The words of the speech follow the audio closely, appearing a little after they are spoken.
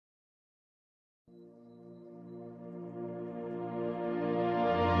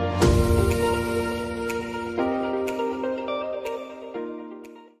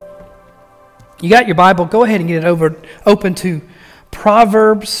you got your Bible, go ahead and get it open to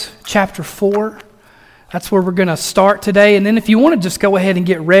Proverbs chapter 4. That's where we're going to start today. And then if you want to just go ahead and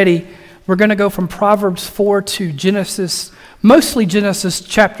get ready, we're going to go from Proverbs 4 to Genesis, mostly Genesis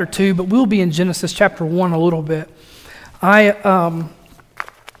chapter 2, but we'll be in Genesis chapter 1 a little bit. I'm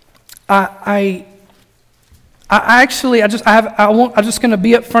just going to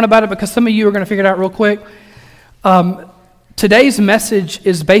be up front about it because some of you are going to figure it out real quick. Today's message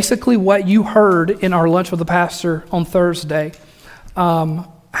is basically what you heard in our Lunch with the Pastor on Thursday.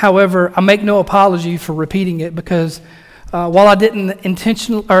 However, I make no apology for repeating it because while I didn't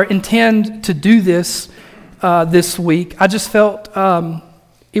intend to do this this week, I just felt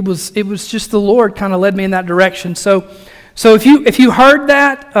it was just the Lord kind of led me in that direction. So if you heard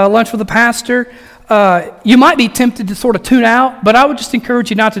that Lunch with the Pastor, you might be tempted to sort of tune out, but I would just encourage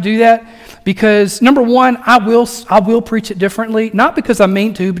you not to do that because, number one, I will preach it differently, not because I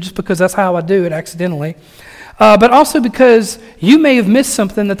mean to, but just because that's how I do it accidentally. But also because you may have missed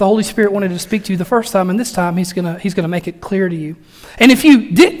something that the Holy Spirit wanted to speak to you the first time, and this time He's gonna make it clear to you. And if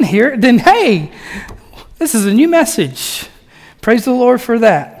you didn't hear it, then hey, this is a new message. Praise the Lord for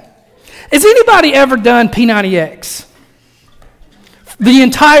that. Has anybody ever done P90X? The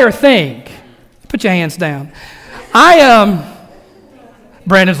entire thing. Put your hands down.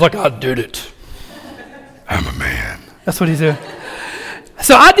 Brandon's like, I did it. I'm a man. That's what he's doing.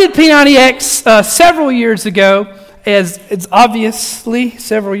 So I did P90X several years ago, as it's obviously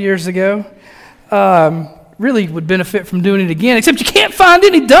several years ago. Really would benefit from doing it again, except you can't find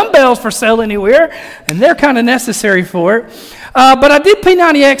any dumbbells for sale anywhere, and they're kind of necessary for it. But I did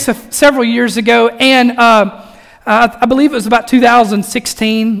P90X several years ago, and I believe it was about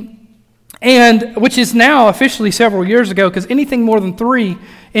 2016, and which is now officially several years ago, because anything more than 3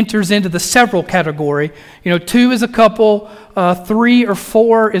 enters into the several category. 2 is a couple, 3 or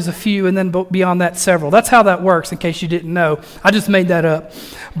 4 is a few, and then beyond that, several. That's how that works, in case you didn't know. I just made that up.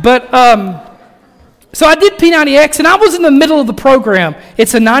 But, so I did P90X, and I was in the middle of the program.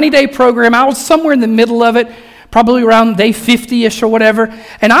 It's a 90-day program. I was somewhere in the middle of it, probably around day 50-ish or whatever,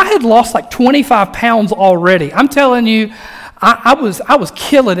 and I had lost like 25 pounds already. I'm telling you, I was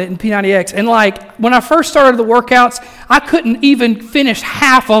killing it in P90X, and like when I first started the workouts, I couldn't even finish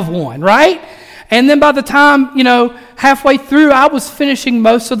half of one, right? And then by the time, halfway through, I was finishing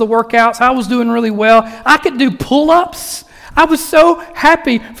most of the workouts. I was doing really well. I could do pull-ups. I was so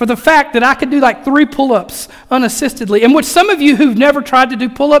happy for the fact that I could do like 3 pull-ups unassistedly. And which some of you who've never tried to do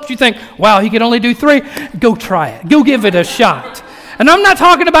pull-ups, you think, wow, he could only do 3. Go try it. Go give it a shot. And I'm not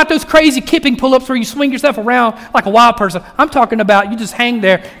talking about those crazy kipping pull-ups where you swing yourself around like a wild person. I'm talking about you just hang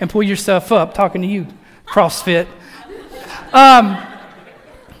there and pull yourself up. Talking to you, CrossFit.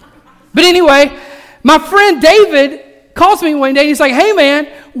 But anyway, my friend David calls me one day and he's like, hey man,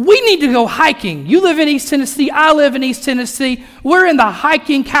 we need to go hiking. You live in East Tennessee, I live in East Tennessee. We're in the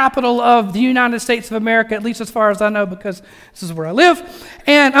hiking capital of the United States of America, at least as far as I know, because this is where I live.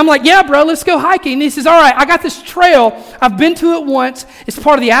 And I'm like, yeah bro, let's go hiking. And he says, all right, I got this trail. I've been to it once. It's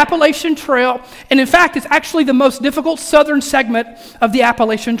part of the Appalachian Trail. And in fact, it's actually the most difficult southern segment of the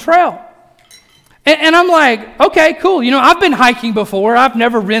Appalachian Trail. And I'm like, okay, cool. I've been hiking before. I've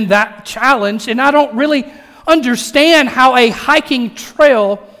never ridden that challenge, and I don't really understand how a hiking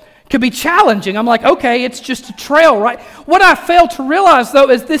trail could be challenging. I'm like, okay, it's just a trail, right? What I failed to realize, though,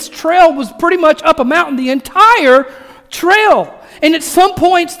 is this trail was pretty much up a mountain the entire trail. And at some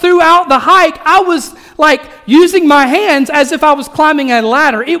points throughout the hike, I was like using my hands as if I was climbing a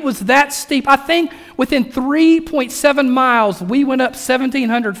ladder. It was that steep. I think within 3.7 miles, we went up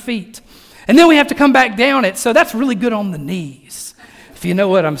 1,700 feet. And then we have to come back down it. So that's really good on the knees, if you know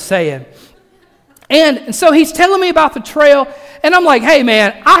what I'm saying. And so he's telling me about the trail, and I'm like, hey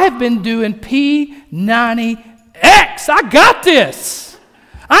man, I have been doing P90X. I got this.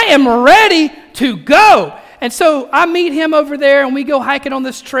 I am ready to go. And so I meet him over there, and we go hiking on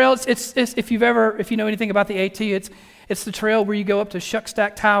this trail. It's if you know anything about the AT, it's the trail where you go up to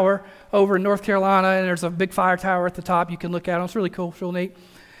Shuckstack Tower over in North Carolina, and there's a big fire tower at the top you can look at. It's really cool, it's real neat.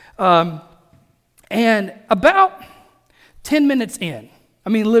 And about 10 minutes in,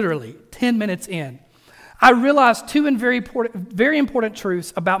 literally 10 minutes in, I realized 2 very important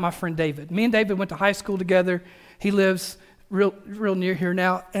truths about my friend David. Me and David went to high school together. He lives real near here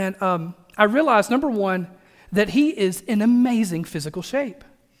now. And I realized, number one, that he is in amazing physical shape.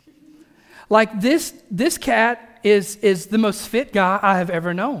 Like this cat is the most fit guy I have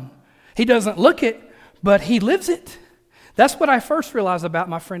ever known. He doesn't look it, but he lives it. That's what I first realized about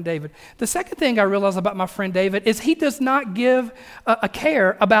my friend David. The second thing I realized about my friend David is he does not give a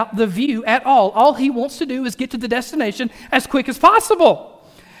care about the view at all. All he wants to do is get to the destination as quick as possible.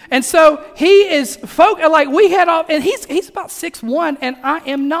 And so he is like we head off, and he's about 6'1", and I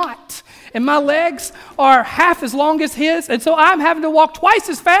am not. And my legs are half as long as his, and so I'm having to walk twice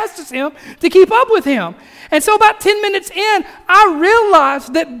as fast as him to keep up with him. And so about 10 minutes in, I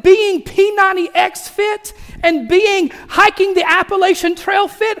realized that being P90X fit and hiking the Appalachian Trail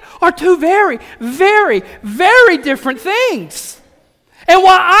fit are two very, very, very different things. And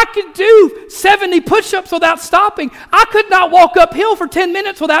while I could do 70 push-ups without stopping, I could not walk uphill for 10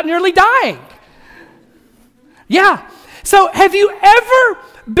 minutes without nearly dying. Yeah. So have you ever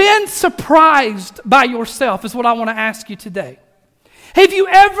been surprised by yourself is what I want to ask you today. Have you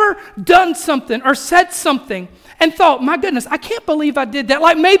ever done something or said something and thought, my goodness, I can't believe I did that?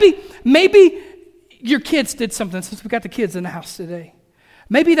 Like maybe your kids did something, since we got the kids in the house today.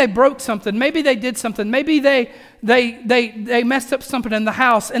 Maybe they broke something. Maybe they did something. Maybe they messed up something in the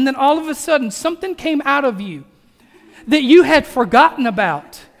house. And then all of a sudden, something came out of you that you had forgotten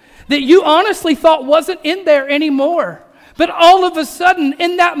about, that you honestly thought wasn't in there anymore. But all of a sudden,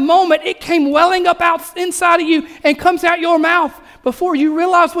 in that moment, it came welling up out inside of you and comes out your mouth before you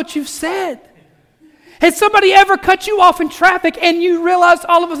realize what you've said. Has somebody ever cut you off in traffic and you realized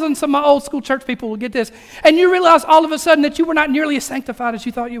all of a sudden, some of my old school church people will get this, and you realize all of a sudden that you were not nearly as sanctified as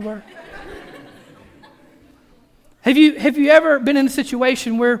you thought you were? Have you ever been in a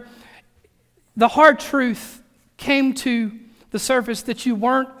situation where the hard truth came to the surface that you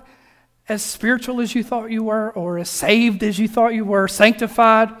weren't as spiritual as you thought you were, or as saved as you thought you were,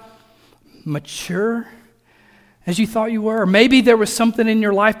 sanctified, mature as you thought you were? Or maybe there was something in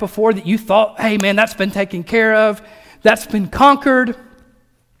your life before that you thought, hey man, that's been taken care of, that's been conquered,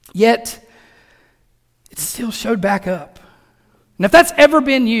 yet it still showed back up. And if that's ever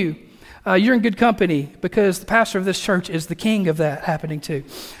been you, you're in good company, because the pastor of this church is the king of that happening too.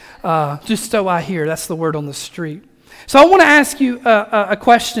 Just so I hear, that's the word on the street. So I want to ask you a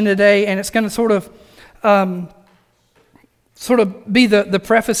question today, and it's going to sort of be the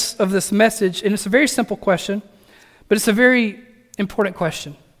preface of this message. And it's a very simple question, but it's a very important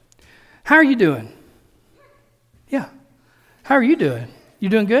question. How are you doing? Yeah. How are you doing? You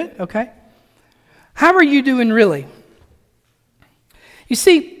doing good? Okay. How are you doing really? You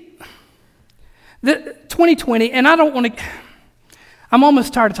see, the 2020, and I'm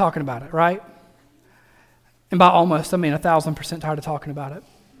almost tired of talking about it, right? And by almost, I mean 1,000% tired of talking about it.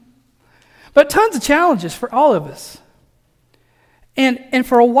 But tons of challenges for all of us. And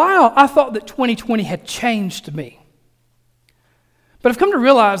for a while, I thought that 2020 had changed me. But I've come to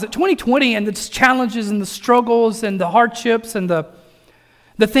realize that 2020 and its challenges and the struggles and the hardships and the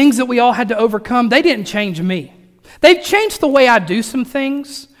things that we all had to overcome, they didn't change me. They've changed the way I do some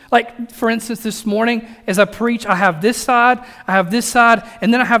things. Like, for instance, this morning, as I preach, I have this side,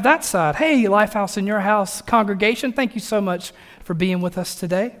 and then I have that side. Hey, Lifehouse in Your House congregation, thank you so much for being with us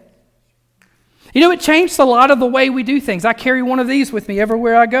today. You know, it changed a lot of the way we do things. I carry one of these with me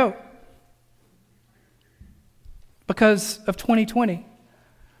everywhere I go because of 2020.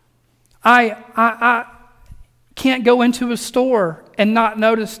 I can't go into a store and not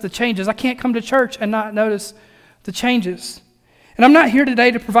notice the changes. I can't come to church and not notice the changes. And I'm not here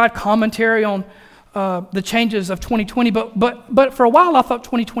today to provide commentary on the changes of 2020, but for a while I thought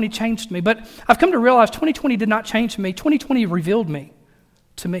 2020 changed me. But I've come to realize 2020 did not change me. 2020 revealed me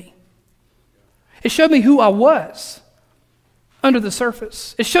to me. It showed me who I was under the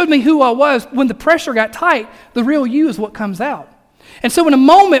surface. It showed me who I was when the pressure got tight. The real you is what comes out. And so in a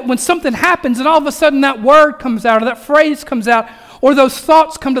moment when something happens and all of a sudden that word comes out or that phrase comes out or those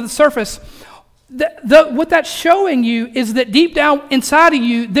thoughts come to the surface, what that's showing you is that deep down inside of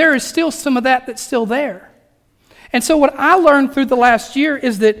you, there is still some of that that's still there. And so what I learned through the last year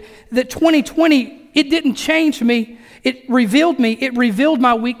is that 2020, it didn't change me. It revealed me. It revealed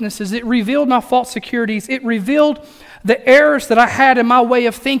my weaknesses. It revealed my false securities. It revealed the errors that I had in my way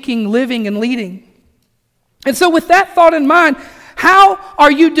of thinking, living, and leading. And so with that thought in mind, how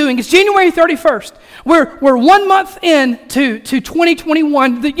are you doing? It's January 31st. We're 1 month into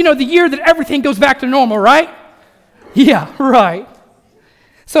 2021, the year that everything goes back to normal, right? Yeah, right.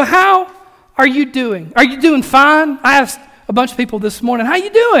 So how are you doing? Are you doing fine? I asked a bunch of people this morning, how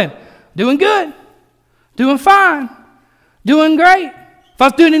you doing? Doing good. Doing fine. Doing great. If I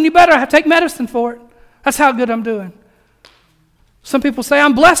was doing any better, I'd have to take medicine for it. That's how good I'm doing. Some people say,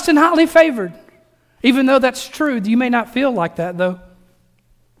 I'm blessed and highly favored. Even though that's true, you may not feel like that, though.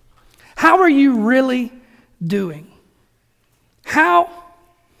 How are you really doing? How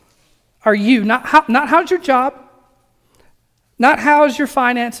are you? Not how's your job, not how's your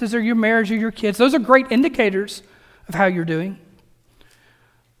finances or your marriage or your kids. Those are great indicators of how you're doing.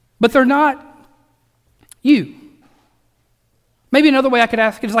 But they're not you. Maybe another way I could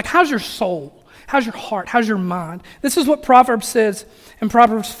ask it is like, how's your soul? How's your heart? How's your mind? This is what Proverbs says in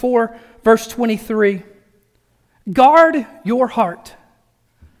Proverbs 4, verse 23. Guard your heart.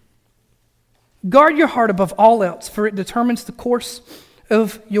 Guard your heart above all else, for it determines the course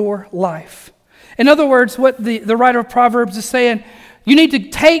of your life. In other words, what the writer of Proverbs is saying, you need to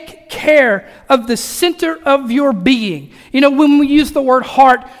take care of the center of your being. When we use the word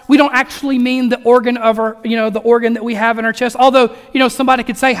heart, we don't actually mean the organ of our, the organ that we have in our chest. Although, somebody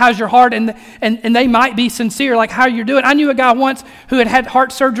could say, how's your heart? And they might be sincere, like, how you doing? I knew a guy once who had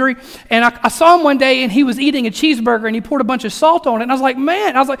heart surgery, and I saw him one day, and he was eating a cheeseburger, and he poured a bunch of salt on it. And I was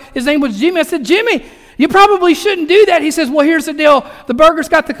like, his name was Jimmy. I said, Jimmy, you probably shouldn't do that. He says, well, here's the deal. The burger's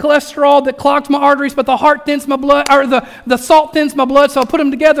got the cholesterol that clogs my arteries, but the heart thins my blood, or the salt thins my blood, so I put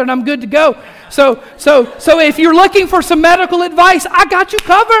them together and I'm good to go. So if you're looking for some medical advice, I got you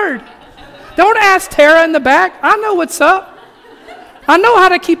covered. Don't ask Tara in the back. I know what's up. I know how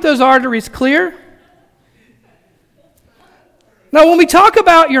to keep those arteries clear. Now, when we talk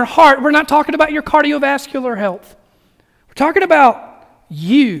about your heart, we're not talking about your cardiovascular health. We're talking about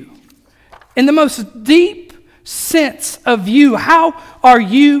you. In the most deep sense of you, how are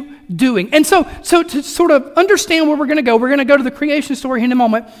you doing? And so to sort of understand where we're going to go to the creation story in a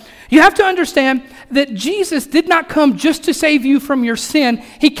moment. You have to understand that Jesus did not come just to save you from your sin.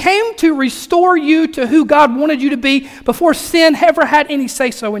 He came to restore you to who God wanted you to be before sin ever had any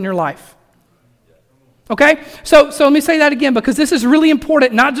say-so in your life. Okay? So let me say that again, because this is really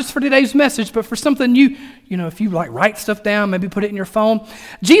important, not just for today's message, but for something if you like write stuff down, maybe put it in your phone.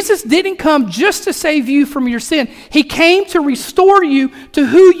 Jesus didn't come just to save you from your sin. He came to restore you to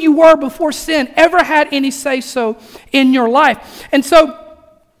who you were before sin ever had any say-so in your life. And so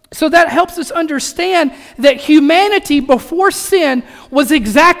that helps us understand that humanity before sin was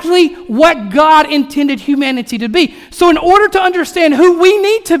exactly what God intended humanity to be. So in order to understand who we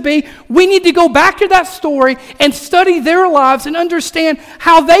need to be, we need to go back to that story and study their lives and understand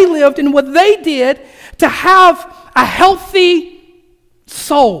how they lived and what they did to have a healthy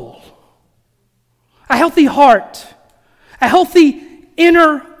soul, a healthy heart, a healthy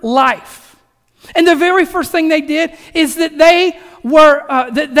inner life. And the very first thing they did is that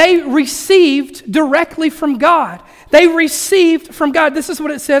they received directly from God. They received from God. This is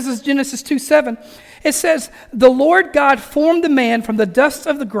what it says in Genesis 2:7. It says, the Lord God formed the man from the dust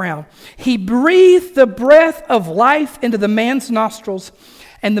of the ground. He breathed the breath of life into the man's nostrils,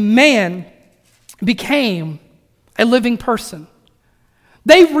 and the man became a living person.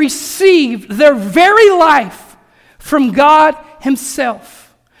 They received their very life from God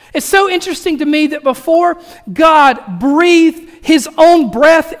himself. It's so interesting to me that before God breathed his own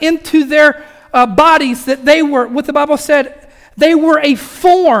breath into their bodies, that they were, what the Bible said, they were a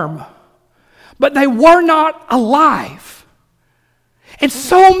form, but they were not alive. And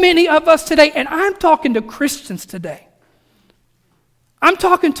so many of us today, and I'm talking to Christians today, I'm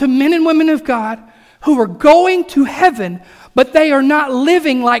talking to men and women of God who are going to heaven, but they are not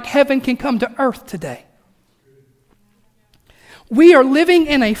living like heaven can come to earth today. We are living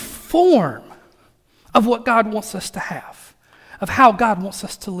in a form of what God wants us to have, of how God wants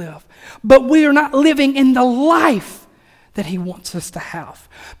us to live. But we are not living in the life that he wants us to have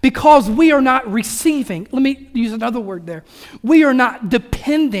because we are not receiving. Let me use another word there. We are not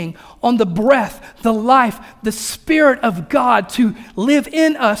depending on the breath, the life, the Spirit of God to live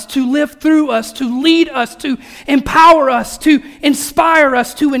in us, to live through us, to lead us, to empower us, to inspire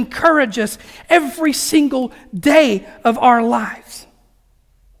us, to encourage us every single day of our lives.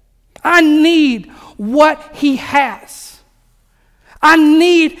 I need what he has. I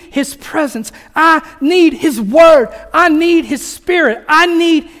need his presence. I need his word. I need his Spirit. I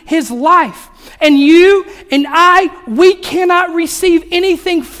need his life. And you and I, we cannot receive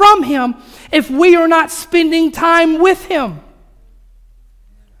anything from him if we are not spending time with him.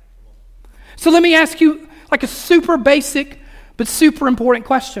 So let me ask you like a super basic but super important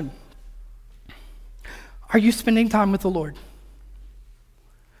question. Are you spending time with the Lord?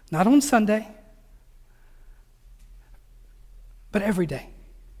 Not on Sunday, but every day.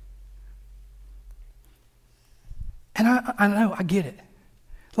 And I know, I get it.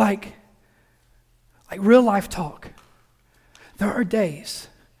 Like real life talk. There are days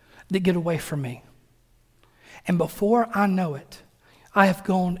that get away from me. And before I know it, I have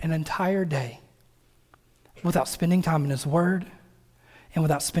gone an entire day without spending time in his word and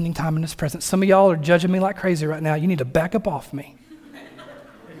without spending time in his presence. Some of y'all are judging me like crazy right now. You need to back up off me.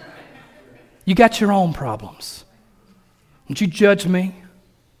 You got your own problems. Don't you judge me.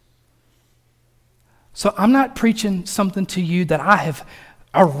 So I'm not preaching something to you that I have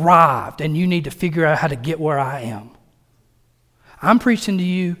arrived and you need to figure out how to get where I am. I'm preaching to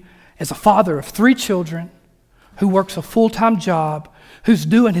you as a father of 3 children who works a full-time job, who's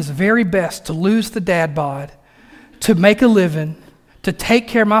doing his very best to lose the dad bod, to make a living, to take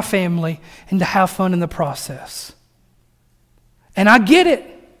care of my family, and to have fun in the process. And I get it.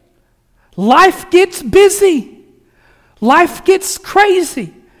 Life gets busy. Life gets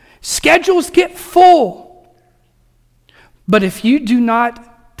crazy. Schedules get full. But if you do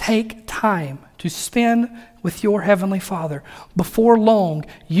not take time to spend with your Heavenly Father, before long,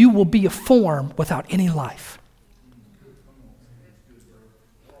 you will be a form without any life.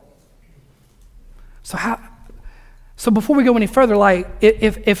 So before we go any further, like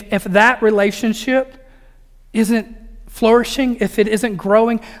if that relationship isn't flourishing, if it isn't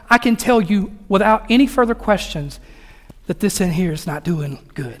growing, I can tell you without any further questions that this in here is not doing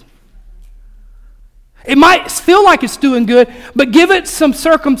good. It might feel like it's doing good, but give it some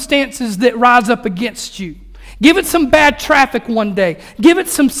circumstances that rise up against you. Give it some bad traffic one day. Give it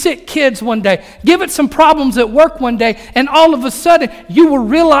some sick kids one day. Give it some problems at work one day, and all of a sudden you will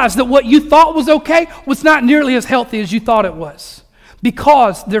realize that what you thought was okay was not nearly as healthy as you thought it was,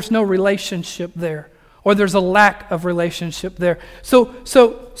 because there's no relationship there, or there's a lack of relationship there.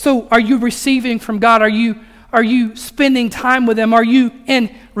 So are you receiving from God? Are you spending time with Him? Are you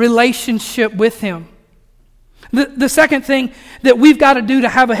in relationship with Him? The second thing that we've got to do to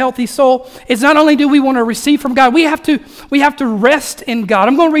have a healthy soul is not only do we want to receive from God, we have to rest in God.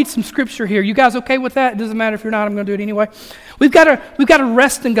 I'm going to read some scripture here. You guys okay with that? It doesn't matter if you're not. I'm going to do it anyway. We've got to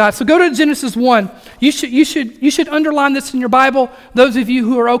rest in God. So go to Genesis 1. You should underline this in your Bible. Those of you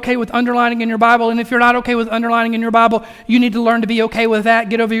who are okay with underlining in your Bible, and if you're not okay with underlining in your Bible, you need to learn to be okay with that.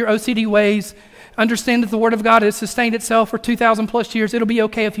 Get over your OCD ways. Understand that the Word of God has sustained itself for 2,000 plus years. It'll be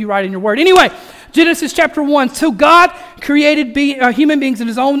okay if you write in your Word. Anyway, Genesis chapter 1. So God created human beings in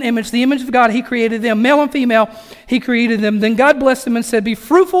His own image. The image of God, He created them. Male and female, He created them. Then God blessed them and said, "Be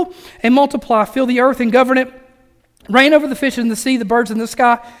fruitful and multiply. Fill the earth and govern it. Reign over the fish in the sea, the birds in the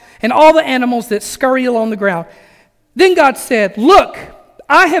sky, and all the animals that scurry along the ground." Then God said, "Look,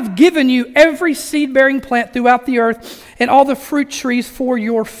 I have given you every seed-bearing plant throughout the earth and all the fruit trees for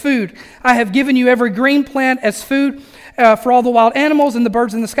your food. I have given you every green plant as food for all the wild animals and the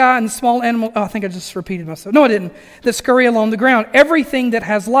birds in the sky and the small animals." Oh, I think I just repeated myself. No, I didn't. "That scurry along the ground, everything that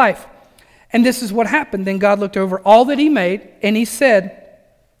has life." And this is what happened. Then God looked over all that He made, and He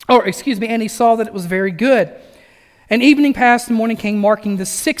and He saw that it was very good. And evening passed and morning came, marking the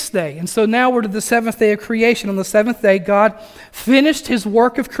 6th day. And so now we're to the 7th day of creation. On the 7th day, God finished His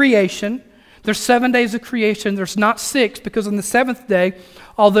work of creation. There's 7 days of creation. There's not 6, because on the 7th day,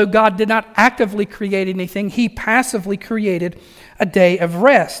 although God did not actively create anything, He passively created a day of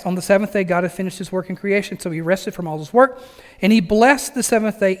rest. On the 7th day, God had finished His work in creation, so He rested from all His work. And He blessed the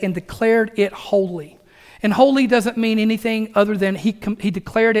 7th day and declared it holy. And holy doesn't mean anything other than he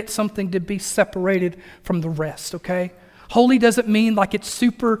declared it something to be separated from the rest, okay? Holy doesn't mean like it's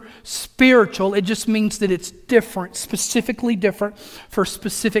super spiritual. It just means that it's different, specifically different for a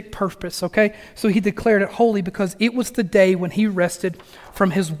specific purpose, okay? So He declared it holy because it was the day when He rested from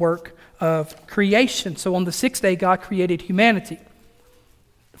His work of creation. So on the 6th day, God created humanity.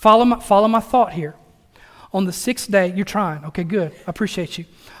 Follow my thought here. On the 6th day, you're trying. Okay, good. I appreciate you.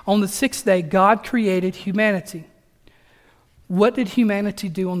 On the 6th day, God created humanity. What did humanity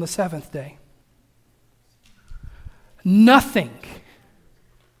do on the 7th day? Nothing.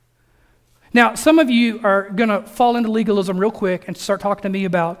 Now, some of you are going to fall into legalism real quick and start talking to me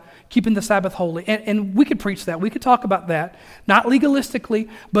about keeping the Sabbath holy. And we could preach that. We could talk about that. Not legalistically,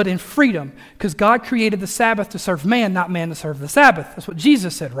 but in freedom. Because God created the Sabbath to serve man, not man to serve the Sabbath. That's what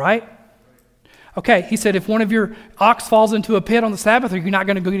Jesus said, right? Okay, He said, if one of your ox falls into a pit on the Sabbath, are you not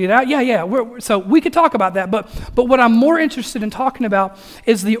going to go get it out? Yeah. So we could talk about that. But what I'm more interested in talking about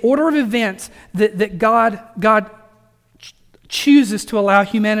is the order of events that God chooses to allow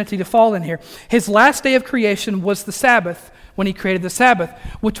humanity to fall in here. His last day of creation was the Sabbath, when He created the Sabbath,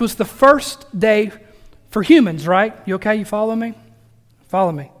 which was the first day for humans, right? You okay? You follow me?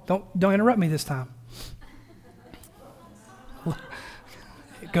 Follow me. Don't interrupt me this time.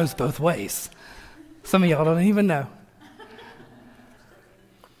 It goes both ways. Some of y'all don't even know.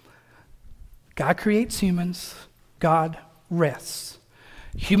 God creates humans. God rests.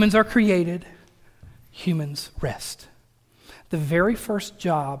 Humans are created. Humans rest. The very first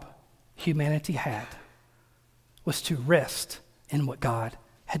job humanity had was to rest in what God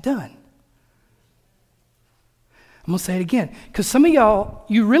had done. I'm going to say it again, because some of y'all,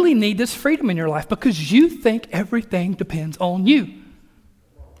 you really need this freedom in your life because you think everything depends on you.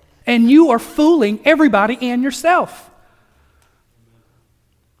 And you are fooling everybody and yourself.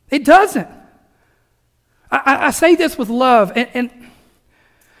 It doesn't. I say this with love,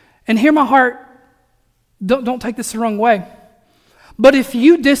 and hear my heart, don't take this the wrong way. But if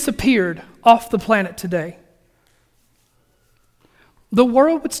you disappeared off the planet today, the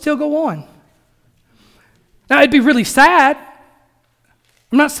world would still go on. Now, it'd be really sad.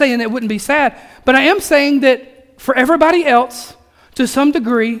 I'm not saying it wouldn't be sad, but I am saying that for everybody else, to some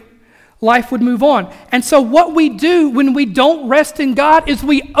degree, life would move on. And so what we do when we don't rest in God is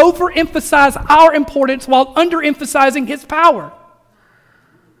we overemphasize our importance while underemphasizing His power.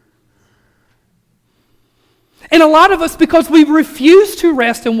 And a lot of us, because we refuse to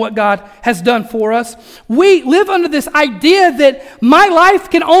rest in what God has done for us, we live under this idea that my life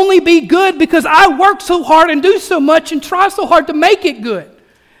can only be good because I work so hard and do so much and try so hard to make it good.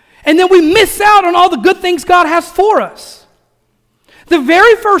 And then we miss out on all the good things God has for us. The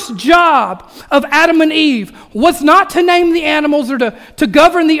very first job of Adam and Eve was not to name the animals or to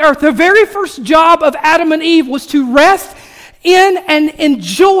govern the earth. The very first job of Adam and Eve was to rest in and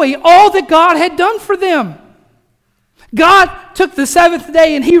enjoy all that God had done for them. God took the seventh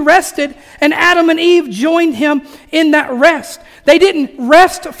day and He rested, and Adam and Eve joined Him in that rest. They didn't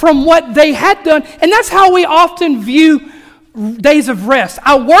rest from what they had done, and that's how we often view days of rest.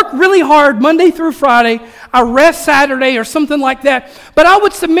 I work really hard Monday through Friday, I rest Saturday or something like that. But I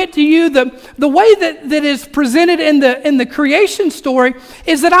would submit to you the way that is presented in the creation story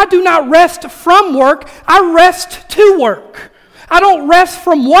is that I do not rest from work, I rest to work. I don't rest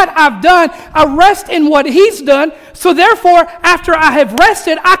from what I've done. I rest in what He's done. So therefore, after I have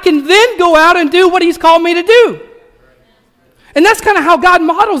rested, I can then go out and do what He's called me to do. And that's kind of how God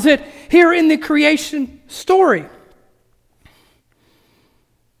models it here in the creation story.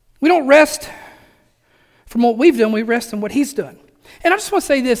 We don't rest from what we've done. We rest in what He's done. And I just want to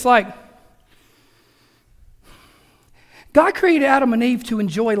say this, God created Adam and Eve to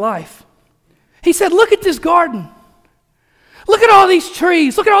enjoy life. He said, look at this garden. Look at all these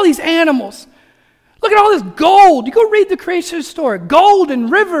trees. Look at all these animals. Look at all this gold. You go read the creation story. Gold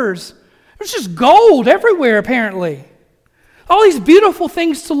and rivers. There's just gold everywhere, apparently. All these beautiful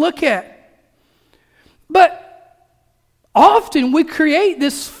things to look at. But often we create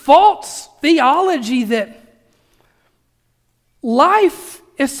this false theology that life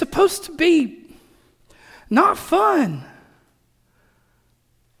is supposed to be not fun.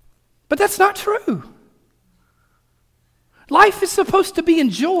 But that's not true. Life is supposed to be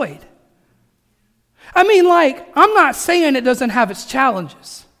enjoyed. I mean, I'm not saying it doesn't have its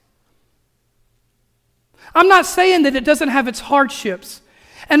challenges. I'm not saying that it doesn't have its hardships.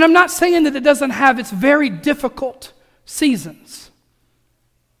 And I'm not saying that it doesn't have its very difficult seasons.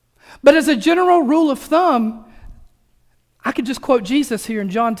 But as a general rule of thumb, I could just quote Jesus here in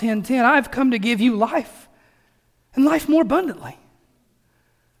John 10:10. I've come to give you life, and life more abundantly.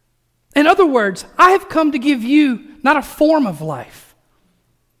 In other words, I have come to give you not a form of life,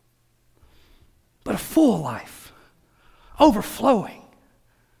 but a full life, overflowing.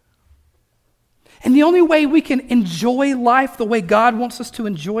 And the only way we can enjoy life the way God wants us to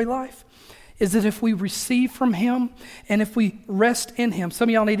enjoy life is that if we receive from Him and if we rest in Him. Some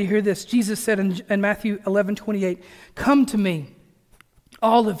of y'all need to hear this. Jesus said in Matthew 11:28, "Come to me,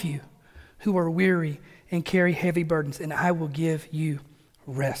 all of you who are weary and carry heavy burdens, and I will give you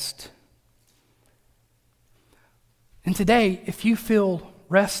rest." And today, if you feel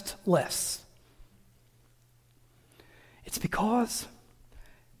restless, it's because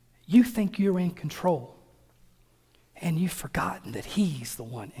you think you're in control and you've forgotten that He's the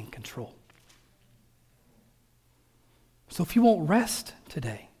one in control. So if you won't rest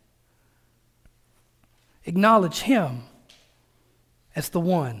today, acknowledge Him as the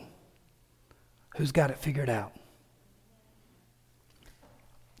one who's got it figured out.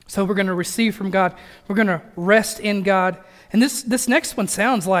 So we're going to receive from God. We're going to rest in God. And this next one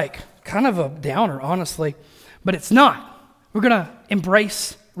sounds like kind of a downer, honestly, but it's not. We're going to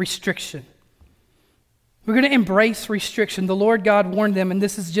embrace restriction. We're going to embrace restriction. The Lord God warned them, and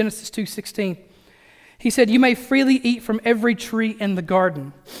this is Genesis 2:16. He said, "You may freely eat from every tree in the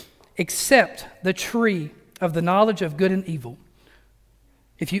garden, except the tree of the knowledge of good and evil.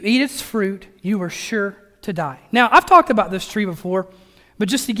 If you eat its fruit, you are sure to die." Now, I've talked about this tree before, but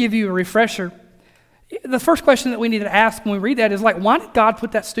just to give you a refresher, the first question that we need to ask when we read that is why did God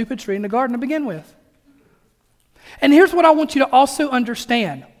put that stupid tree in the garden to begin with? And here's what I want you to also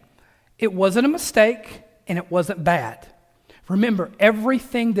understand. It wasn't a mistake, and it wasn't bad. Remember,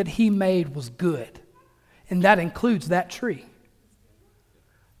 everything that He made was good, and that includes that tree.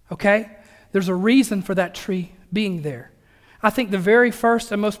 Okay? There's a reason for that tree being there. I think the very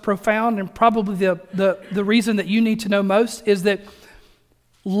first and most profound, and probably the reason that you need to know most, is that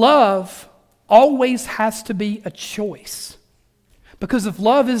love always has to be a choice. Because if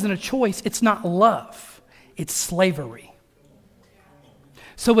love isn't a choice, it's not love, it's slavery.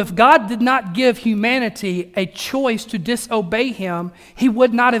 So if God did not give humanity a choice to disobey him, he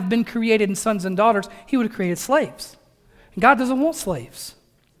would not have been created in sons and daughters. He would have created slaves. And God doesn't want slaves.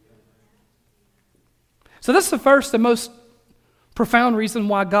 So this is the first and most profound reason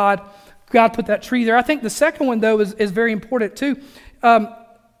why God put that tree there. I think the second one, though, is very important, too.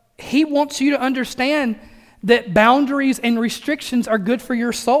 He wants you to understand that boundaries and restrictions are good for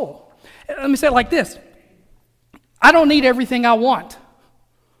your soul. Let me say it like this. I don't need everything I want.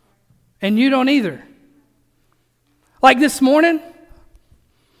 And you don't either. Like this morning,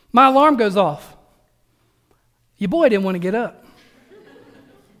 my alarm goes off. Your boy didn't want to get up.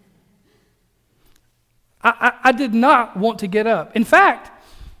 I did not want to get up. In fact,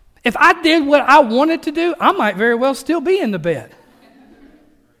 if I did what I wanted to do, I might very well still be in the bed.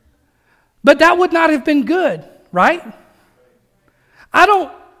 But that would not have been good, right? I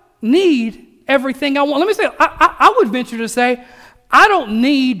don't need everything I want. Let me say, I would venture to say, I don't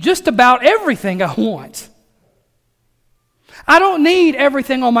need just about everything I want. I don't need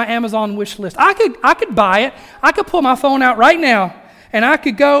everything on my Amazon wish list. I could buy it. I could pull my phone out right now, and I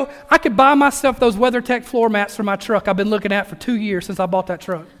could buy myself those WeatherTech floor mats for my truck I've been looking at for 2 years since I bought that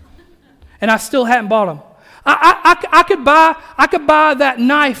truck. And I still hadn't bought them. I could buy that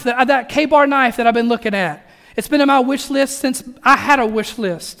knife, that K-bar knife that I've been looking at. It's been in my wish list since I had a wish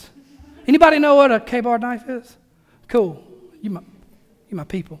list. Anybody know what a K-bar knife is? Cool. You my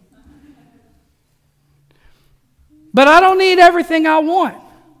people. But I don't need everything I want.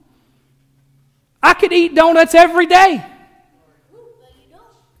 I could eat donuts every day.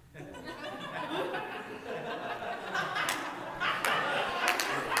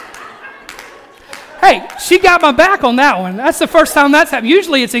 Hey, she got my back on that one. That's the first time that's happened.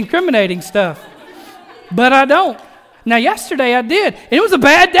 Usually it's incriminating stuff. But I don't. Now, yesterday I did. And it was a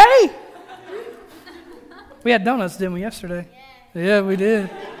bad day. We had donuts, didn't we, yesterday? Yeah, we did.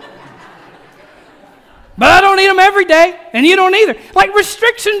 But I don't eat them every day, and you don't either. Like,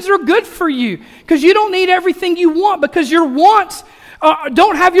 restrictions are good for you because you don't need everything you want because your wants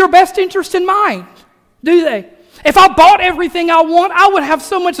don't have your best interest in mind, do they? If I bought everything I want, I would have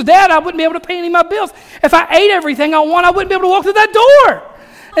so much debt I wouldn't be able to pay any of my bills. If I ate everything I want, I wouldn't be able to walk through that door.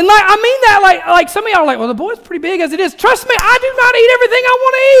 And I mean that like some of y'all are like, well, the boy's pretty big as it is. Trust me, I do not eat everything I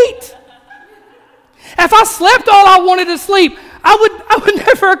want to eat. If I slept all I wanted to sleep, I would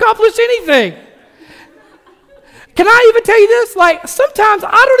never accomplish anything. Can I even tell you this? Like, sometimes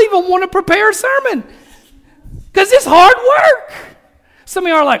I don't even want to prepare a sermon because it's hard work. Some of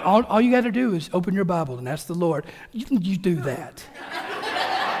you are like, all you got to do is open your Bible and ask the Lord. You do that.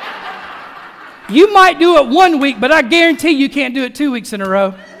 You might do it 1 week, but I guarantee you can't do it 2 weeks in a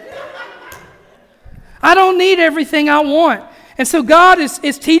row. I don't need everything I want. And so God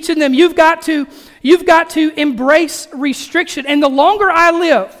is teaching them, you've got to embrace restriction. And the longer I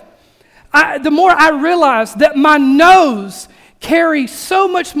live, the more I realize that my no's carry so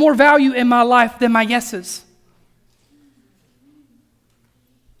much more value in my life than my yeses.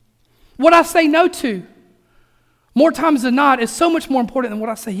 What I say no to, more times than not, is so much more important than what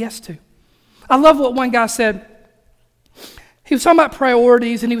I say yes to. I love what one guy said. He was talking about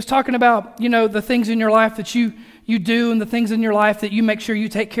priorities, and he was talking about, the things in your life that you do and the things in your life that you make sure you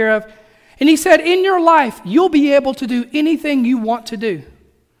take care of. And he said, in your life, you'll be able to do anything you want to do,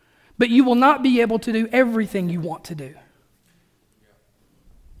 but you will not be able to do everything you want to do.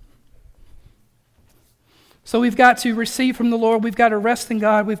 So we've got to receive from the Lord. We've got to rest in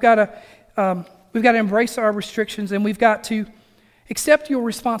God. We've got to embrace our restrictions, and we've got to accept your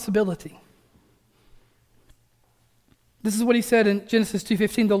responsibility. This is what he said in Genesis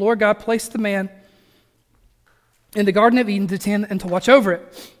 2:15. The Lord God placed the man in the Garden of Eden to tend and to watch over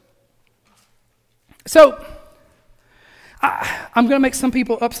it. So, I'm going to make some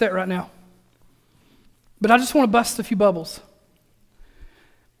people upset right now, but I just want to bust a few bubbles.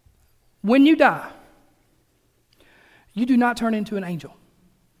 When you die, you do not turn into an angel.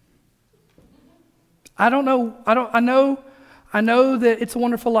 I know that It's a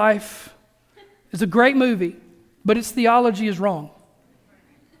Wonderful Life is a great movie, but its theology is wrong.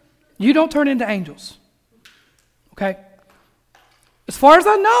 You don't turn into angels. Okay? As far as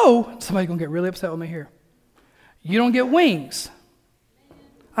I know, somebody's going to get really upset with me here. You don't get wings.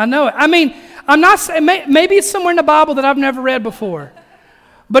 I know it. I mean, I'm not saying, maybe it's somewhere in the Bible that I've never read before.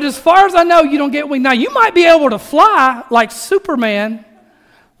 But as far as I know, you don't get wings. Now, you might be able to fly like Superman,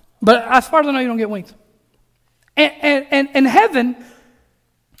 but as far as I know, you don't get wings. And in heaven,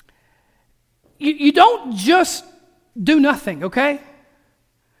 you don't just do nothing, okay?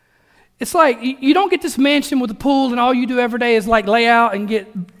 It's like you don't get this mansion with a pool and all you do every day is like lay out and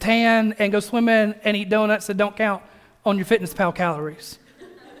get tan and go swimming and eat donuts that don't count on your FitnessPal calories.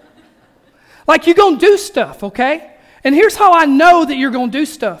 Like you're going to do stuff, okay? And here's how I know that you're going to do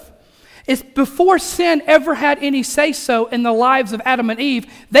stuff. It's before sin ever had any say-so in the lives of Adam and Eve,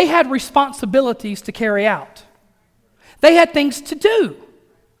 they had responsibilities to carry out. They had things to do.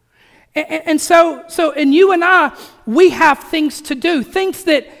 And so you and I, we have things to do, things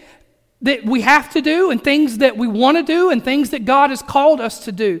that we have to do and things that we want to do and things that God has called us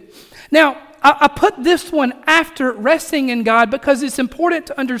to do. Now, I put this one after resting in God because it's important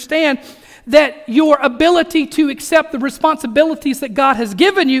to understand that your ability to accept the responsibilities that God has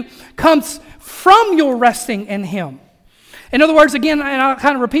given you comes from your resting in Him. In other words, again, and I'll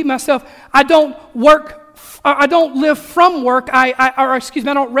kind of repeat myself, I don't live from work, I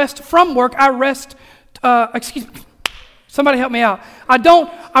don't rest from work, I rest, somebody help me out.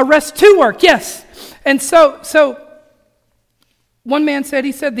 I rest to work, yes. And so one man said,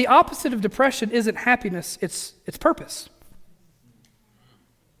 the opposite of depression isn't happiness, it's purpose.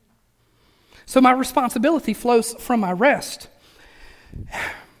 So my responsibility flows from my rest.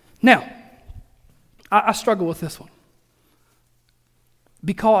 Now, I struggle with this one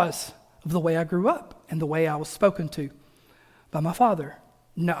because of the way I grew up and the way I was spoken to by my father.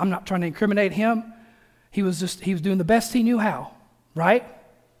 No, I'm not trying to incriminate him. He was doing the best he knew how, right?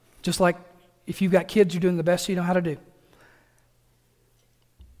 Just like if you've got kids, you're doing the best you know how to do.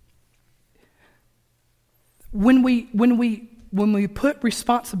 When we put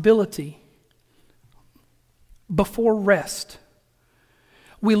responsibility before rest,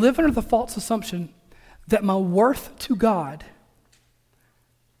 we live under the false assumption that my worth to God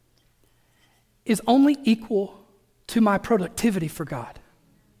is only equal to my productivity for God.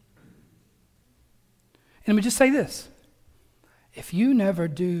 And let me just say this. If you never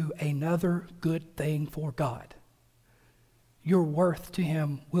do another good thing for God, your worth to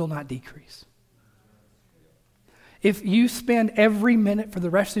Him will not decrease. If you spend every minute for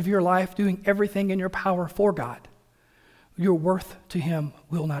the rest of your life doing everything in your power for God, your worth to Him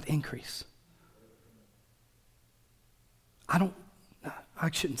will not increase. I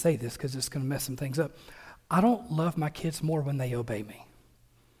shouldn't say this because it's going to mess some things up. I don't love my kids more when they obey me.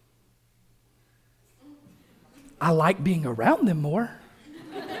 I like being around them more.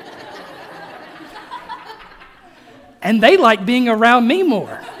 And they like being around me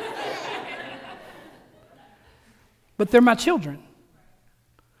more. But they're my children.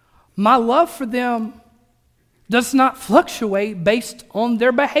 My love for them does not fluctuate based on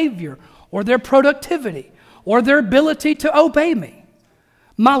their behavior or their productivity or their ability to obey me.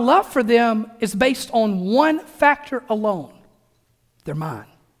 My love for them is based on one factor alone. They're mine.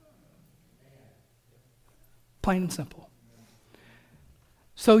 Plain and simple.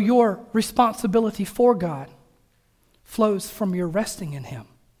 So your responsibility for God flows from your resting in Him.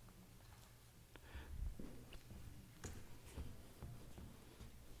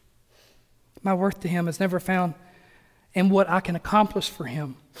 My worth to Him is never found in what I can accomplish for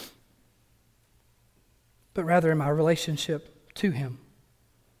Him, but rather in my relationship to Him.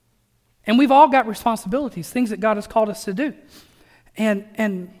 And we've all got responsibilities, things that God has called us to do.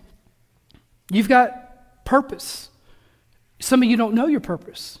 And you've got purpose. Some of you don't know your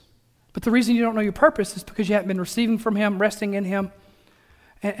purpose. But the reason you don't know your purpose is because you haven't been receiving from Him, resting in Him,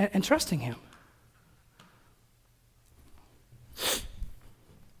 and trusting Him.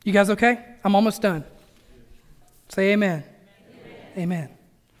 You guys okay? I'm almost done. Say amen. Amen.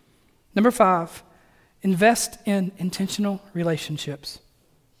 Number 5, invest in intentional relationships.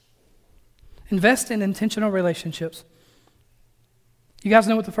 Invest in intentional relationships. You guys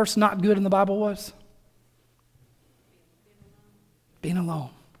know what the first not good in the Bible was? Being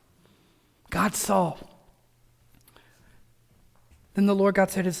alone. God saw. Then the Lord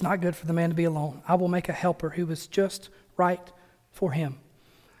God said, it's not good for the man to be alone. I will make a helper who is just right for him.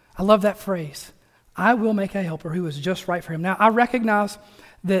 I love that phrase. I will make a helper who is just right for him. Now, I recognize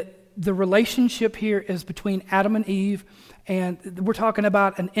that the relationship here is between Adam and Eve, and we're talking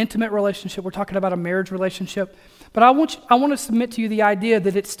about an intimate relationship. We're talking about a marriage relationship. But I want to submit to you the idea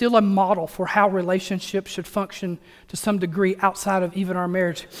that it's still a model for how relationships should function to some degree outside of even our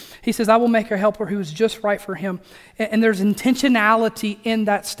marriage. He says, I will make a helper who is just right for him. And there's intentionality in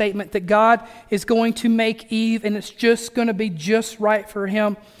that statement that God is going to make Eve, and it's just going to be just right for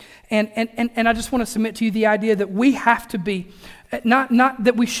him. And I just want to submit to you the idea that we have to be, not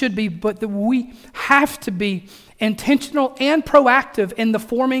that we should be, but that we have to be intentional and proactive in the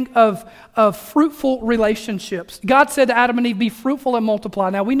forming of fruitful relationships. God said to Adam and Eve, be fruitful and multiply.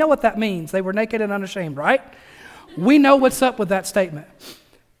 Now, we know what that means. They were naked and unashamed, right? We know what's up with that statement.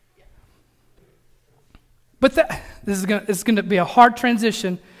 But this is going to be a hard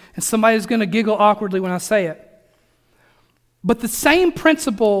transition, and somebody's going to giggle awkwardly when I say it. But the same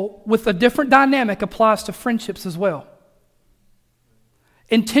principle with a different dynamic applies to friendships as well.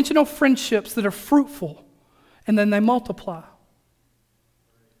 Intentional friendships that are fruitful, and then they multiply.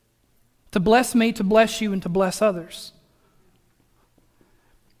 To bless me, to bless you, and to bless others.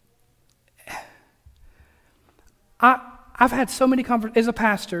 I've had so many conversations. As a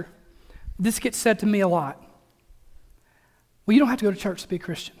pastor, this gets said to me a lot. Well, you don't have to go to church to be a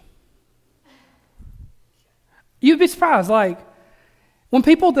Christian. You'd be surprised, like, when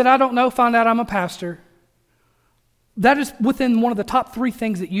people that I don't know find out I'm a pastor, that is within one of the top 3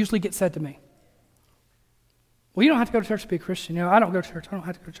 things that usually get said to me. Well, you don't have to go to church to be a Christian. I don't go to church. I don't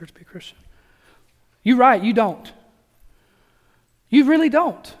have to go to church to be a Christian. You're right, you don't. You really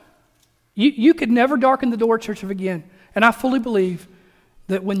don't. You could never darken the door of church again. And I fully believe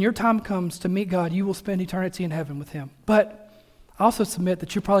that when your time comes to meet God, you will spend eternity in heaven with Him. But I also submit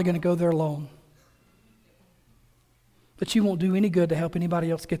that you're probably going to go there alone. That you won't do any good to help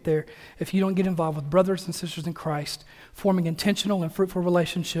anybody else get there if you don't get involved with brothers and sisters in Christ, forming intentional and fruitful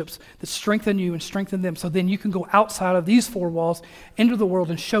relationships that strengthen you and strengthen them, so then you can go outside of these 4 walls into the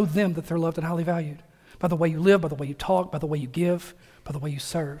world and show them that they're loved and highly valued by the way you live, by the way you talk, by the way you give, by the way you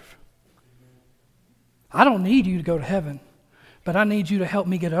serve. I don't need you to go to heaven, but I need you to help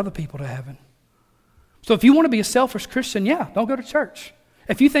me get other people to heaven. So if you want to be a selfish Christian, don't go to church.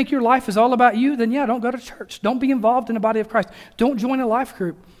 If you think your life is all about you, then don't go to church. Don't be involved in the body of Christ. Don't join a life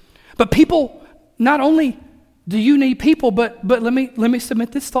group. But people, not only do you need people, but let me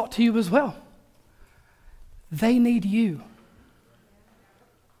submit this thought to you as well. They need you.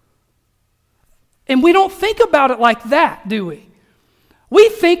 And we don't think about it like that, do we? We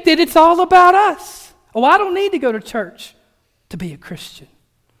think that it's all about us. Oh, I don't need to go to church to be a Christian.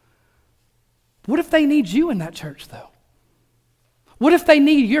 What if they need you in that church, though? What if they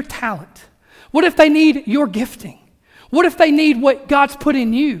need your talent? What if they need your gifting? What if they need what God's put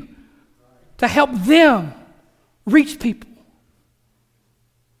in you to help them reach people,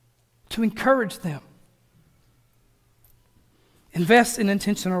 to encourage them? Invest in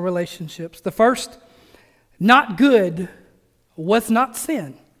intentional relationships. The first, not good, was not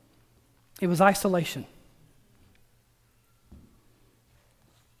sin. It was isolation.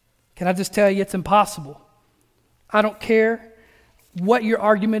 Can I just tell you, it's impossible. I don't care what your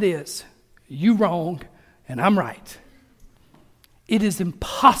argument is. You wrong and I'm right. It is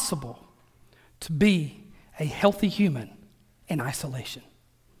impossible to be a healthy human in isolation.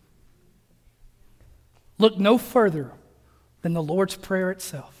 Look no further than the Lord's Prayer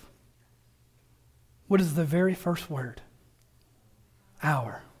itself. What is the very first word?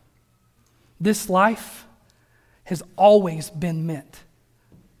 Our. This life has always been meant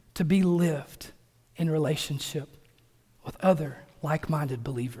to be lived in relationship with other like-minded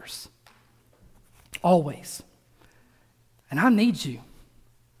believers. Always. And I need you.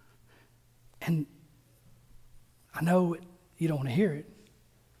 And I know you don't want to hear it.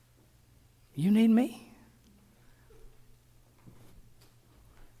 You need me.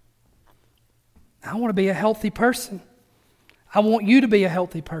 I want to be a healthy person. I want you to be a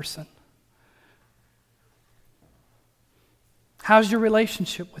healthy person. How's your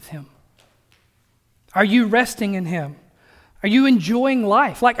relationship with Him? Are you resting in Him? Are you enjoying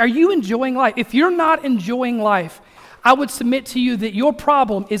life? Are you enjoying life? If you're not enjoying life, I would submit to you that your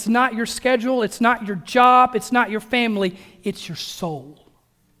problem is not your schedule, it's not your job, it's not your family, it's your soul.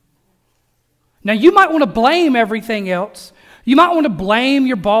 Now, you might want to blame everything else. You might want to blame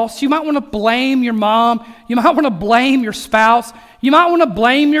your boss. You might want to blame your mom. You might want to blame your spouse. You might want to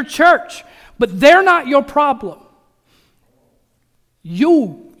blame your church. But they're not your problem.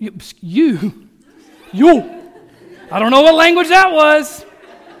 You. I don't know what language that was.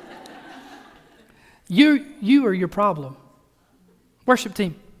 You are your problem. Worship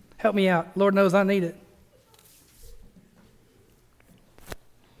team, help me out. Lord knows I need it.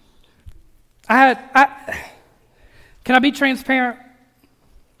 Can I be transparent?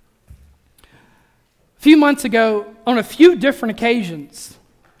 A few months ago, on a few different occasions,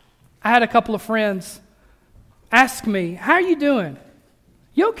 I had a couple of friends ask me, "How are you doing?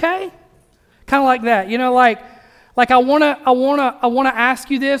 You okay?" Kind of like that, like I wanna ask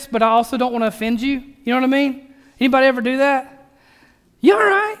you this, but I also don't want to offend you. You know what I mean? Anybody ever do that? You all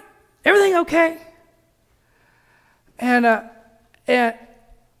right? Everything okay? And to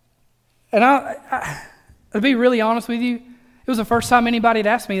be really honest with you, it was the first time anybody had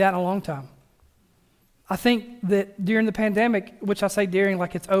asked me that in a long time. I think that during the pandemic, which I say during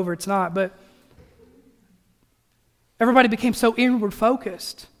like it's over, it's not, but everybody became so inward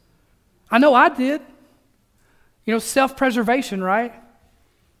focused. I know I did. self-preservation, right?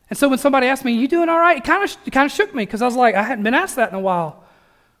 And so when somebody asked me, you doing all right? It kind of shook me because I was like, I hadn't been asked that in a while.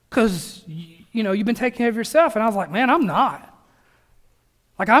 Because, you've been taking care of yourself. And I was like, man, I'm not.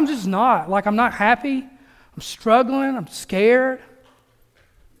 Like, I'm just not. Like, I'm not happy. I'm struggling. I'm scared.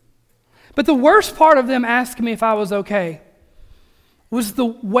 But the worst part of them asking me if I was okay was the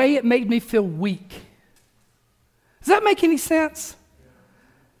way it made me feel weak. Does that make any sense?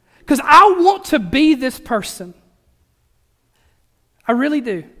 Because I want to be this person. I really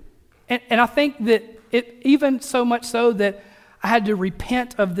do. And I think that it, even so much so that I had to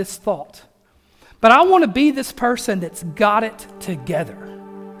repent of this thought. But I want to be this person that's got it together.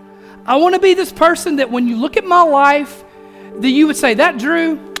 I want to be this person that when you look at my life, that you would say, that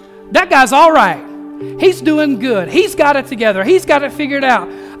Drew, that guy's all right. He's doing good. He's got it together. He's got it figured out.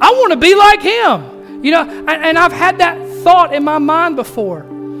 I want to be like him. And I've had that thought in my mind before.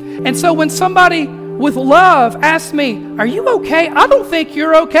 And so when somebody with love asks me, are you okay? I don't think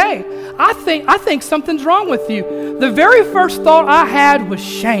you're okay. I think something's wrong with you. The very first thought I had was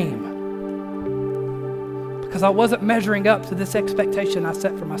shame. Because I wasn't measuring up to this expectation I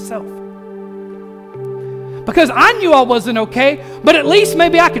set for myself. Because I knew I wasn't okay, but at least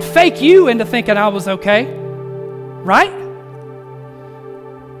maybe I could fake you into thinking I was okay. Right?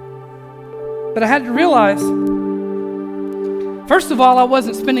 But I had to realize, first of all, I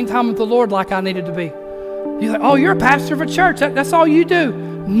wasn't spending time with the Lord like I needed to be. You're like, oh, you're a pastor of a church. That's all you do.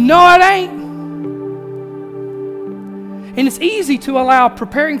 No, it ain't. And it's easy to allow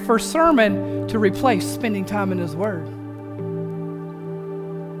preparing for a sermon to replace spending time in His Word.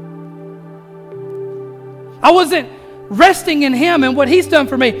 I wasn't resting in Him and what He's done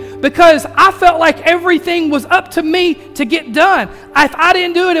for me because I felt like everything was up to me to get done. If I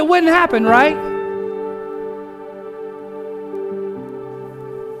didn't do it, it wouldn't happen, right?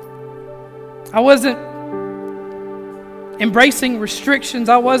 I wasn't embracing restrictions.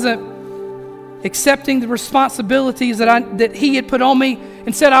 I wasn't accepting the responsibilities that He had put on me.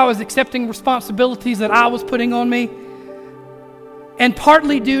 Instead, I was accepting responsibilities that I was putting on me. And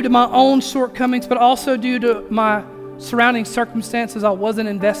partly due to my own shortcomings, but also due to my surrounding circumstances, I wasn't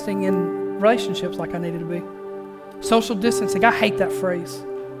investing in relationships like I needed to be. Social distancing, I hate that phrase.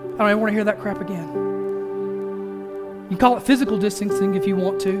 I don't even want to hear that crap again. You can call it physical distancing if you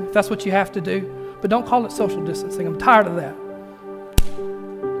want to, if that's what you have to do, but don't call it social distancing. I'm tired of that.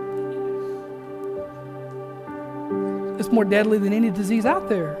 It's more deadly than any disease out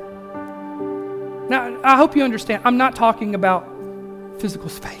there. Now, I hope you understand, I'm not talking about physical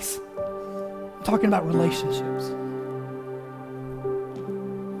space. I'm talking about relationships.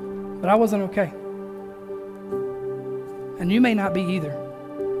 But I wasn't okay. And you may not be either.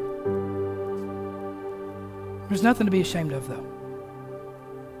 There's nothing to be ashamed of, though.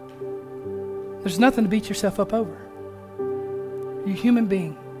 There's nothing to beat yourself up over. You're a human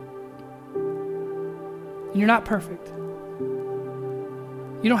being. And you're not perfect.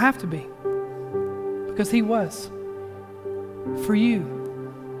 You don't have to be. Because He was. For you.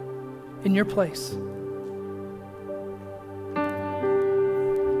 In your place.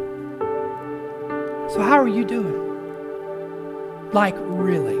 So how are you doing? Like,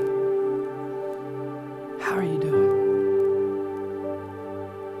 really? How are you doing?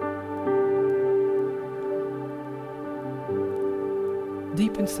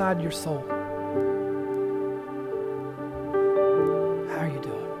 Deep inside your soul. How are you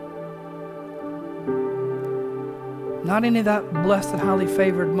doing? Not any of that blessed and highly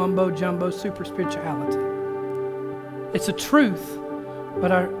favored mumbo jumbo super spirituality. It's a truth,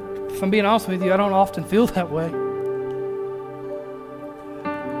 but if I'm being honest with you, I don't often feel that way.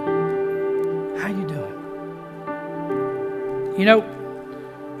 How you doing?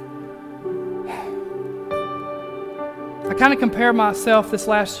 I kind of compare myself this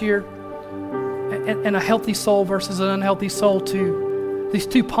last year and a healthy soul versus an unhealthy soul to these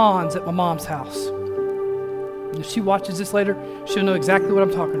two ponds at my mom's house. If she watches this later, she'll know exactly what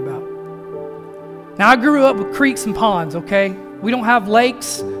I'm talking about. Now, I grew up with creeks and ponds, okay? We don't have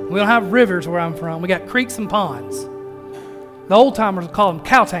lakes. We don't have rivers where I'm from. We got creeks and ponds. The old timers would call them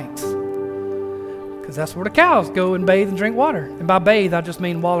cow tanks because that's where the cows go and bathe and drink water. And by bathe, I just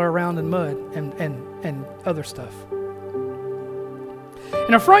mean waller around in mud and other stuff.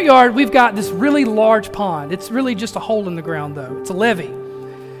 In our front yard, we've got this really large pond. It's really just a hole in the ground, though. It's a levee.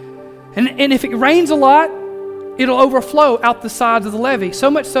 And if it rains a lot, it'll overflow out the sides of the levee, so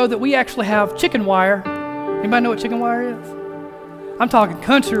much so that we actually have chicken wire. Anybody know what chicken wire is? I'm talking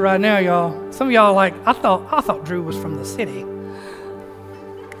country right now, y'all. Some of y'all are like, I thought Drew was from the city.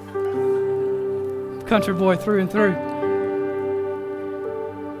 Country boy through and through.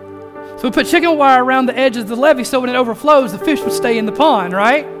 So we put chicken wire around the edges of the levee so when it overflows, the fish would stay in the pond,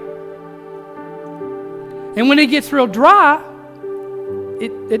 right? And when it gets real dry,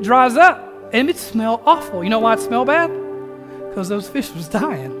 it dries up and it smells awful. You know why it smelled bad? Because those fish was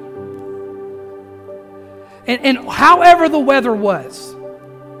dying. And however the weather was,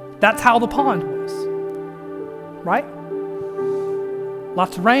 that's how the pond was. Right?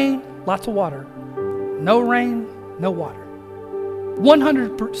 Lots of rain, lots of water. No rain, no water.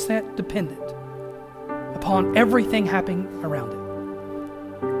 100% dependent upon everything happening around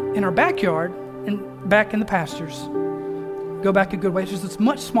it. In our backyard and back in the pastures, go back a good way, there's this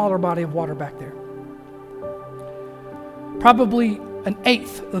much smaller body of water back there. Probably an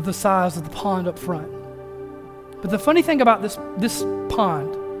eighth of the size of the pond up front. But the funny thing about this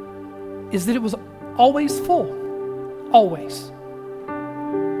pond is that it was always full. Always.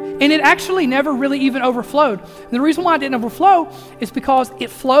 And it actually never really even overflowed. And the reason why it didn't overflow is because it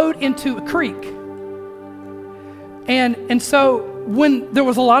flowed into a creek. And so when there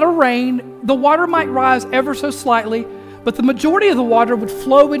was a lot of rain, the water might rise ever so slightly, but the majority of the water would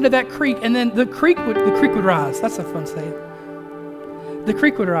flow into that creek, and then the creek would rise. That's a fun saying. The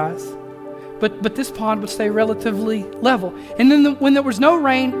creek would rise. But this pond would stay relatively level. And then when there was no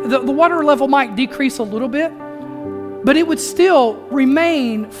rain, the water level might decrease a little bit, but it would still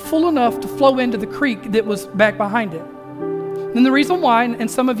remain full enough to flow into the creek that was back behind it. And the reason why,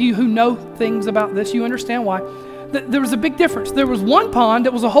 and some of you who know things about this, you understand why, there was a big difference. There was one pond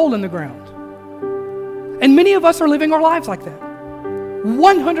that was a hole in the ground. And many of us are living our lives like that.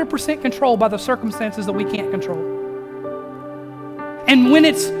 100% controlled by the circumstances that we can't control. And when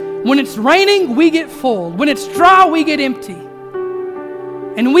it's raining, we get full. When it's dry, we get empty.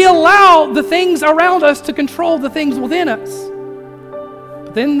 And we allow the things around us to control the things within us.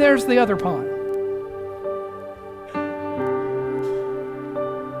 But then there's the other pond.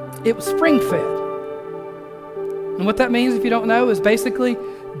 It was spring-fed. And what that means, if you don't know, is basically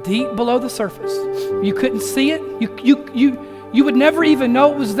deep below the surface. You couldn't see it. You would never even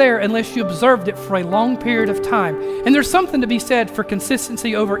know it was there unless you observed it for a long period of time. And there's something to be said for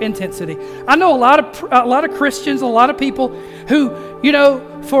consistency over intensity. I know a lot of Christians, a lot of people who,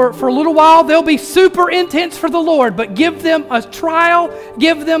 for a little while they'll be super intense for the Lord, but give them a trial,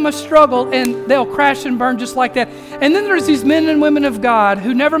 give them a struggle, and they'll crash and burn just like that. And then there's these men and women of God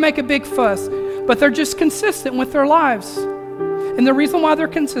who never make a big fuss, but they're just consistent with their lives. And the reason why they're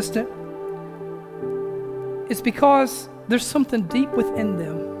consistent is because there's something deep within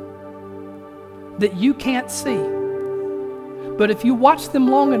them that you can't see. But if you watch them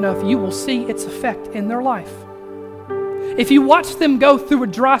long enough, you will see its effect in their life. If you watch them go through a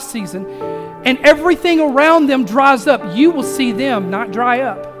dry season and everything around them dries up, you will see them not dry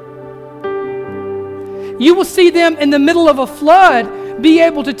up. You will see them in the middle of a flood be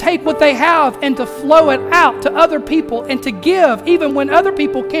able to take what they have and to flow it out to other people and to give even when other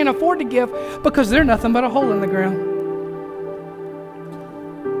people can't afford to give because they're nothing but a hole in the ground.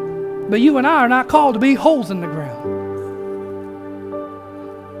 But you and I are not called to be holes in the ground.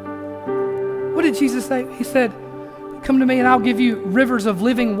 What did Jesus say? He said, "Come to me and I'll give you rivers of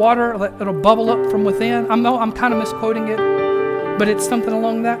living water that'll bubble up from within." I'm kind of misquoting it, but it's something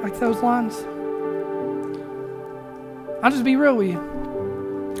along those lines. I'll just be real with you.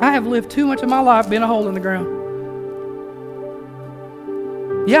 I have lived too much of my life being a hole in the ground.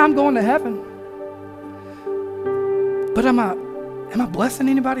 Yeah, I'm going to heaven. But am I blessing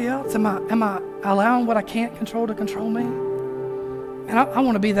anybody else? Am I allowing what I can't control to control me? And I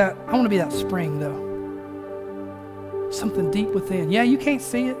want to be that. I want to be that spring, though. Something deep within. Yeah, you can't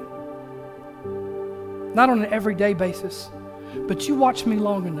see it. Not on an everyday basis. But you watch me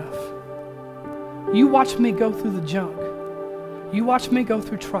long enough. You watch me go through the junk. You watch me go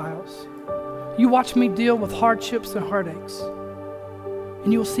through trials. You watch me deal with hardships and heartaches.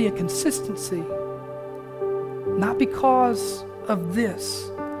 And you'll see a consistency. Not because of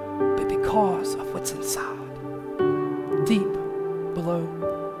this, but because of what's inside. Deep below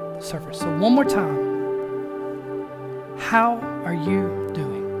the surface. So one more time. How are you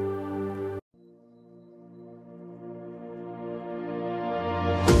doing?